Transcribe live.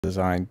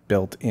design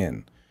built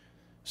in.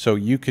 So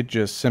you could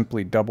just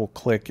simply double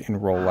click and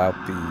roll out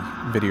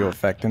the video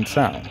effect and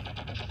sound.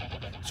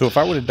 So if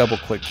I were to double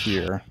click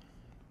here,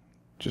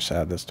 just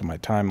add this to my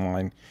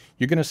timeline,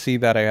 you're going to see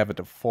that I have a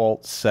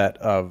default set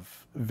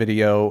of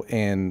video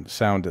and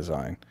sound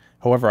design.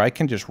 However, I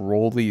can just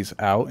roll these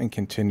out and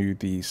continue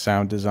the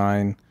sound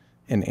design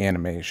and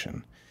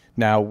animation.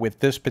 Now with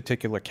this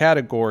particular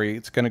category,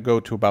 it's going to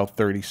go to about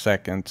 30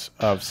 seconds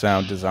of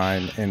sound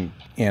design and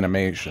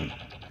animation.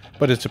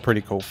 But it's a pretty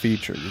cool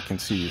feature. You can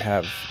see you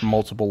have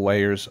multiple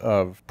layers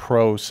of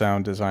pro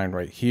sound design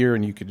right here,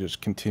 and you could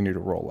just continue to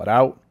roll it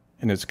out,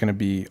 and it's going to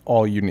be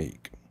all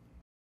unique.